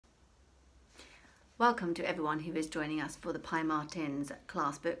Welcome to everyone who is joining us for the Pi Martins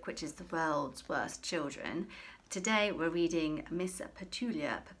class book, which is The World's Worst Children. Today we're reading Miss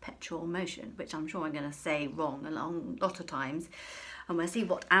Petulia, Perpetual Motion, which I'm sure I'm going to say wrong a lot of times, and we'll see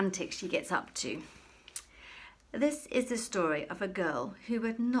what antics she gets up to. This is the story of a girl who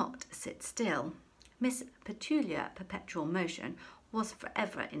would not sit still. Miss Petulia, Perpetual Motion, was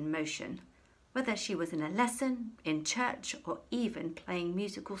forever in motion. Whether she was in a lesson, in church, or even playing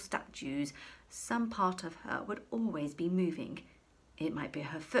musical statues, some part of her would always be moving. It might be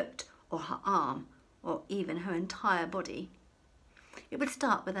her foot, or her arm, or even her entire body. It would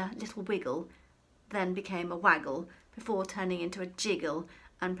start with a little wiggle, then became a waggle, before turning into a jiggle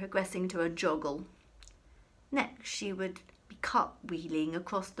and progressing to a joggle. Next, she would be cartwheeling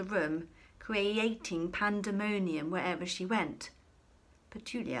across the room, creating pandemonium wherever she went.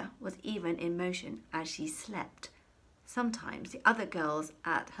 Petulia was even in motion as she slept. Sometimes the other girls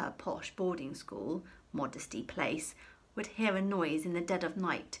at her posh boarding school, Modesty Place, would hear a noise in the dead of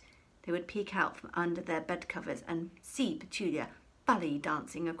night. They would peek out from under their bed covers and see Petulia ballet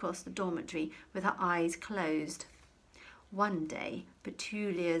dancing across the dormitory with her eyes closed. One day,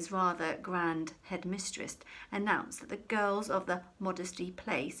 Petulia's rather grand headmistress announced that the girls of the Modesty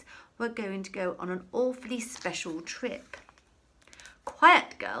Place were going to go on an awfully special trip.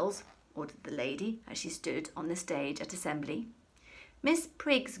 "Quiet, girls," ordered the lady as she stood on the stage at assembly. Miss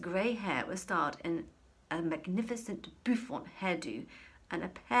Prigg's grey hair was styled in a magnificent bouffant hairdo, and a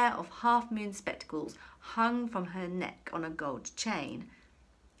pair of half-moon spectacles hung from her neck on a gold chain.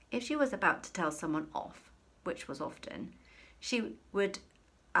 If she was about to tell someone off, which was often, the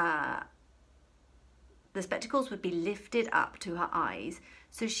spectacles would be lifted up to her eyes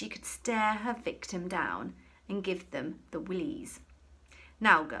so she could stare her victim down and give them the willies.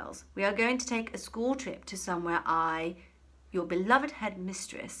 "Now, girls, we are going to take a school trip to somewhere your beloved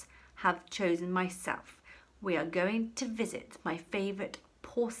headmistress, have chosen myself. We are going to visit my favourite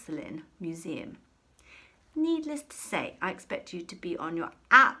porcelain museum. Needless to say, I expect you to be on your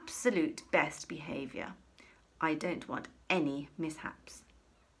absolute best behaviour. I don't want any mishaps."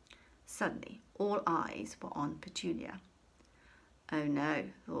 Suddenly, all eyes were on Petulia. "Oh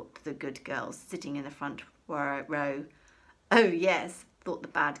no," thought the good girls sitting in the front row. "Oh yes," thought the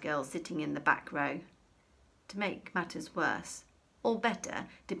bad girls sitting in the back row. To make matters worse, or better,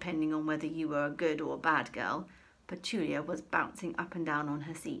 depending on whether you were a good or a bad girl, Petulia was bouncing up and down on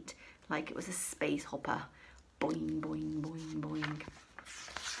her seat like it was a space hopper. Boing, boing, boing, boing.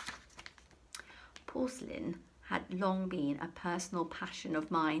 "Porcelain had long been a personal passion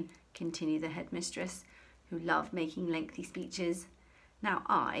of mine," continued the headmistress, who loved making lengthy speeches. "Now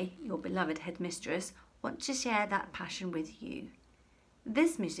I, your beloved headmistress, want to share that passion with you.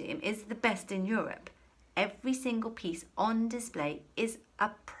 This museum is the best in Europe. Every single piece on display is a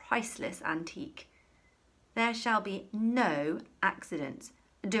priceless antique. There shall be no accidents.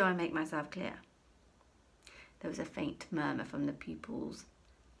 Do I make myself clear?" There was a faint murmur from the pupils.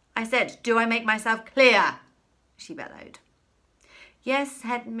 "I said, do I make myself clear?" she bellowed. "Yes,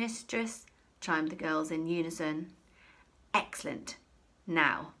 headmistress," chimed the girls in unison. "Excellent.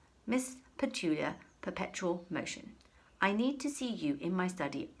 Now, Miss Petulia, Perpetual Motion, I need to see you in my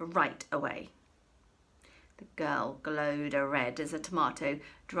study right away." The girl glowed a red as a tomato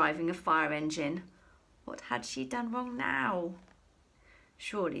driving a fire engine. What had she done wrong now?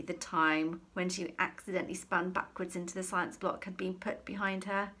 Surely the time when she accidentally spun backwards into the science block had been put behind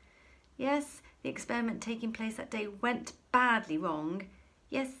her. Yes, the experiment taking place that day went badly wrong.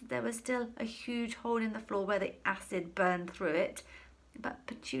 Yes, there was still a huge hole in the floor where the acid burned through it, but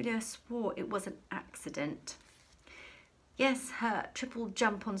Petulia swore it was an accident. Yes, her triple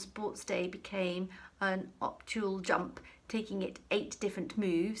jump on sports day became an octuple jump, taking it 8 different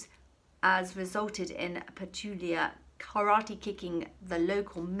moves, as resulted in Petulia karate kicking the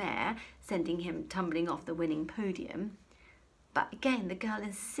local mayor, sending him tumbling off the winning podium. But again, the girl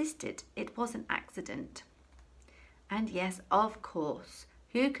insisted it was an accident. And yes, of course,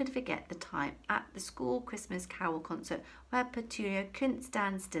 who could forget the time at the school Christmas carol concert where Petulia couldn't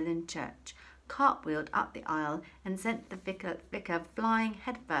stand still in church, cartwheeled up the aisle and sent the vicar flying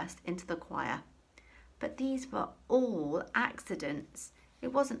headfirst into the choir. But these were all accidents.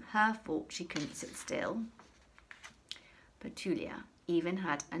 It wasn't her fault she couldn't sit still. Petulia even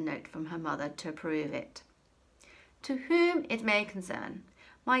had a note from her mother to prove it. "To whom it may concern,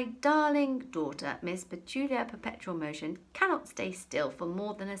 my darling daughter, Miss Petulia Perpetual Motion, cannot stay still for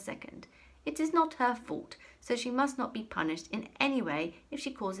more than a second. It is not her fault, so she must not be punished in any way if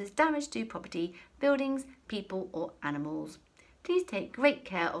she causes damage to property, buildings, people, or animals. Please take great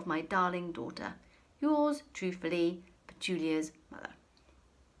care of my darling daughter. Yours truthfully, Petulia's mother."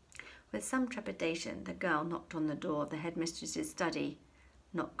 With some trepidation, the girl knocked on the door of the headmistress's study.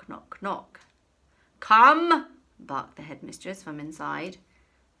 Knock, knock, knock. "Come!" barked the headmistress from inside.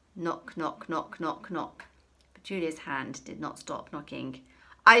 Knock, knock, knock, knock, knock. Petunia's hand did not stop knocking.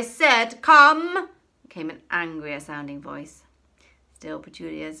 "I said, come!" came an angrier-sounding voice. Still,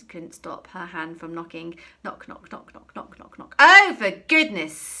 Petunia couldn't stop her hand from knocking. Knock, knock, knock, knock, knock, knock, knock. "Oh, for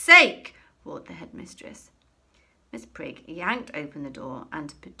goodness sake!" roared the headmistress. Miss Prigg yanked open the door,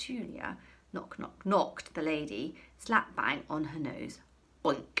 and Petunia knock, knock, knocked the lady slap bang on her nose.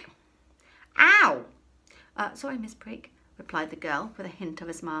 Boink! "Ow!" Sorry, Miss Prigg," replied the girl with a hint of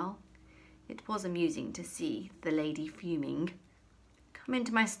a smile. It was amusing to see the lady fuming. "Come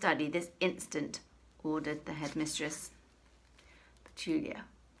into my study this instant," ordered the headmistress. Petunia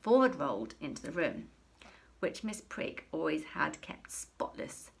forward rolled into the room, which Miss Prigg always had kept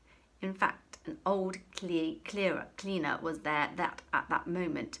spotless. In fact, an old cleaner was there at that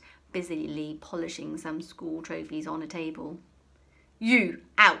moment, busily polishing some school trophies on a table. "You,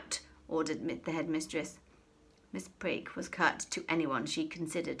 out!" ordered the headmistress. Miss Prigg was curt to anyone she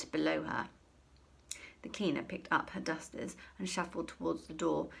considered below her. The cleaner picked up her dusters and shuffled towards the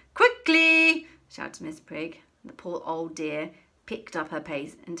door. "Quickly!" shouted Miss Prigg. The poor old dear picked up her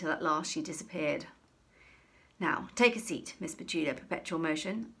pace until at last she disappeared. "Now, take a seat, Miss Petunia Perpetual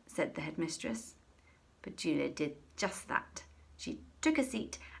Motion," said the headmistress. Petunia did just that. She took a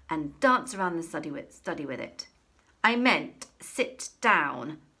seat and danced around the study with it. "I meant sit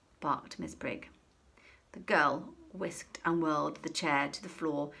down," barked Miss Prigg. The girl whisked and whirled the chair to the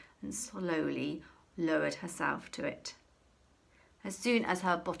floor and slowly lowered herself to it. As soon as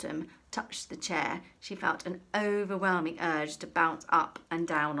her bottom touched the chair, she felt an overwhelming urge to bounce up and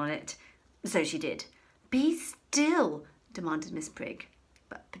down on it. So she did. "Be still," demanded Miss Prigg.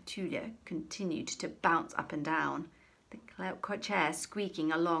 But Petunia continued to bounce up and down, the chair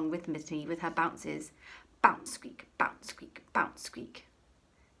squeaking along rhythmically with her bounces. Bounce, squeak, bounce, squeak, bounce, squeak.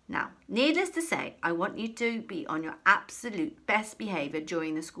 "Now, needless to say, I want you to be on your absolute best behaviour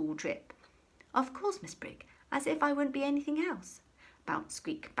during the school trip." "Of course, Miss Prigg, as if I wouldn't be anything else." Bounce,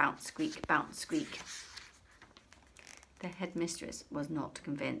 squeak, bounce, squeak, bounce, squeak. The headmistress was not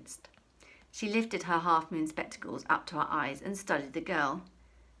convinced. She lifted her half-moon spectacles up to her eyes and studied the girl.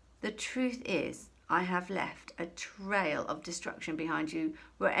 "The truth is, I have left a trail of destruction behind you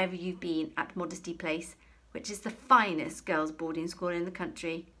wherever you've been at Modesty Place, which is the finest girls' boarding school in the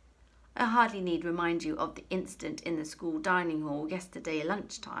country. I hardly need remind you of the incident in the school dining hall yesterday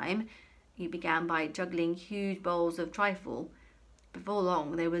lunchtime. You began by juggling huge bowls of trifle. Before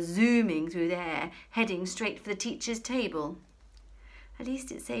long, they were zooming through the air, heading straight for the teacher's table." "At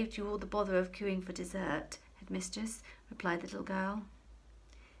least it saved you all the bother of queuing for dessert, headmistress," replied the little girl.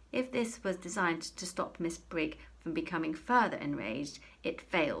 If this was designed to stop Miss Prigg from becoming further enraged, it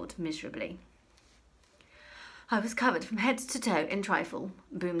failed miserably. "I was covered from head to toe in trifle,"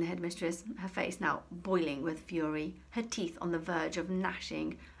 boomed the headmistress, her face now boiling with fury, her teeth on the verge of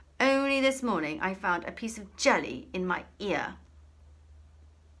gnashing. "Only this morning I found a piece of jelly in my ear."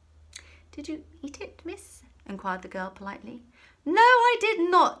 "Did you eat it, miss?" inquired the girl politely. "No, I did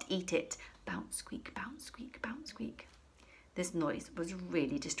not eat it." Bounce, squeak, bounce, squeak, bounce, squeak. This noise was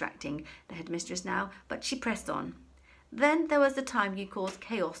really distracting the headmistress now, but she pressed on. "Then there was the time you caused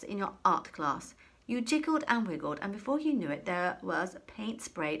chaos in your art class. You jiggled and wiggled, and before you knew it, there was paint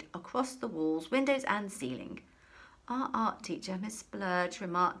sprayed across the walls, windows and ceiling. Our art teacher, Miss Splurge,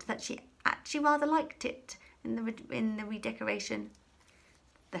 remarked that she actually rather liked it in the redecoration."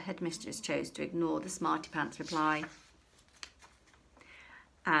 The headmistress chose to ignore the smarty pants reply.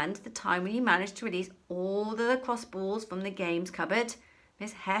 "And the time when you managed to release all the lacrosse balls from the games cupboard.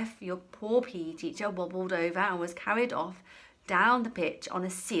 Miss Heff, your poor PE teacher, wobbled over and was carried off down the pitch on a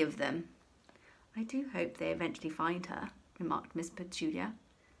sea of them." "I do hope they eventually find her," remarked Miss Petunia.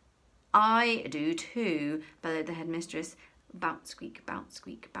 "I do too," bellowed the headmistress. Bounce, squeak, bounce,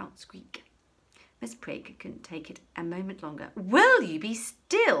 squeak, bounce, squeak. Miss Prigg couldn't take it a moment longer. "Will you be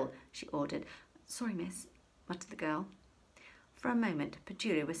still?" she ordered. "Sorry, miss," muttered the girl. For a moment,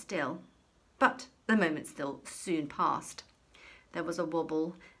 Petunia was still, but the moment still soon passed. There was a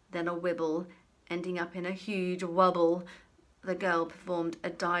wobble, then a wibble, ending up in a huge wobble. The girl performed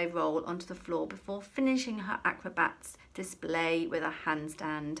a dive roll onto the floor before finishing her acrobat's display with a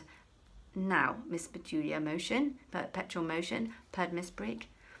handstand. "Now, Miss Perpetual Motion," purred Miss Prigg,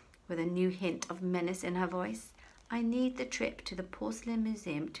 with a new hint of menace in her voice. "I need the trip to the Porcelain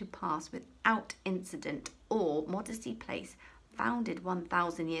Museum to pass without incident, or Modesty Place, founded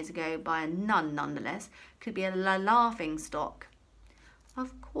 1,000 years ago by a nun nonetheless, could be a laughing stock."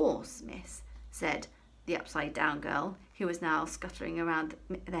 "Of course, miss," said the upside-down girl, who was now scuttering around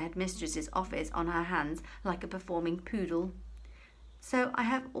the headmistress's office on her hands like a performing poodle. "So I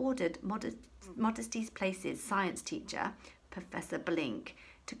have ordered Modesty's Place's science teacher, Professor Blink,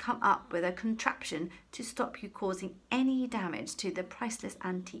 to come up with a contraption to stop you causing any damage to the priceless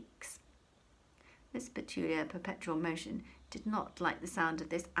antiques." Miss Petulia Perpetual Motion did not like the sound of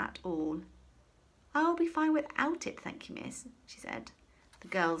this at all. "I will be fine without it, thank you, miss," she said. The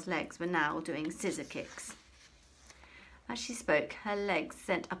girl's legs were now doing scissor kicks. As she spoke, her legs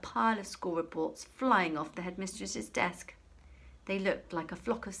sent a pile of school reports flying off the headmistress's desk. They looked like a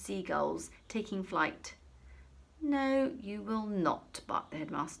flock of seagulls taking flight. "No, you will not," barked the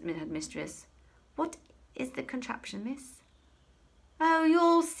headmistress. "What is the contraption, miss?" "Oh,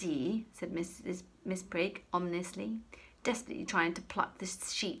 you'll see," said Miss Prig ominously, desperately trying to pluck the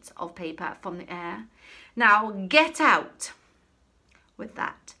sheets of paper from the air. "Now get out!" With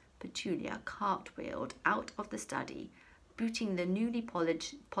that, Petulia cartwheeled out of the study, booting the newly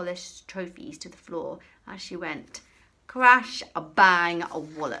polished trophies to the floor as she went. Crash, a bang, a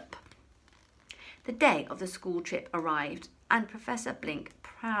wallop. The day of the school trip arrived, and Professor Blink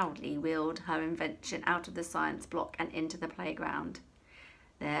proudly wheeled her invention out of the science block and into the playground.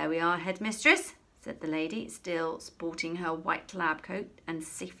 "There we are, headmistress," said the lady, still sporting her white lab coat and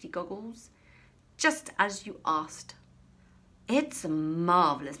safety goggles. "Just as you asked." "It's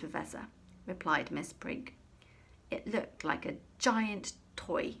marvellous, Professor," replied Miss Prig. It looked like a giant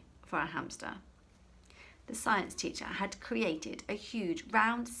toy for a hamster. The science teacher had created a huge,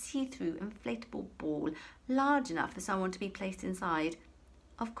 round, see-through inflatable ball large enough for someone to be placed inside.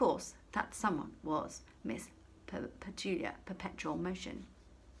 Of course, that someone was Miss Petulia Perpetual Motion.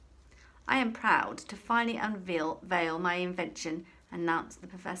 "I am proud to finally unveil my invention," announced the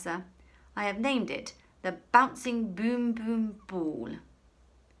professor. "I have named it the Bouncing Boom Boom Ball.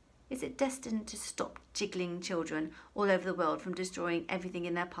 Is it destined to stop jiggling children all over the world from destroying everything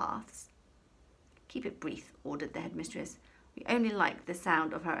in their paths?" "Keep it brief," ordered the headmistress. "We only like the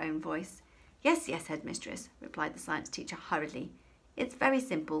sound of her own voice." Yes, headmistress," replied the science teacher hurriedly. "It's very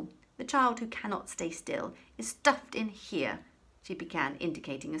simple. The child who cannot stay still is stuffed in here," she began,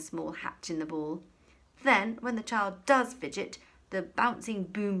 indicating a small hatch in the ball. "Then, when the child does fidget, the bouncing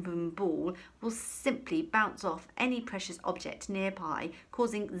boom boom ball will simply bounce off any precious object nearby,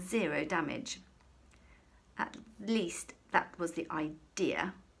 causing 0 damage. At least that was the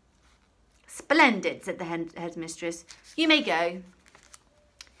idea." "Splendid," said the headmistress. "You may go."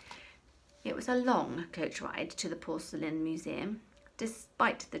 It was a long coach ride to the Porcelain Museum.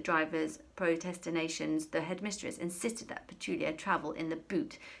 Despite the driver's protestations, the headmistress insisted that Petulia travel in the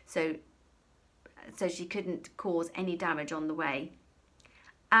boot so she couldn't cause any damage on the way.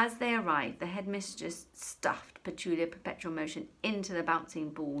 As they arrived, the headmistress stuffed Petulia Perpetual Motion into the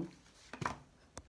bouncing ball.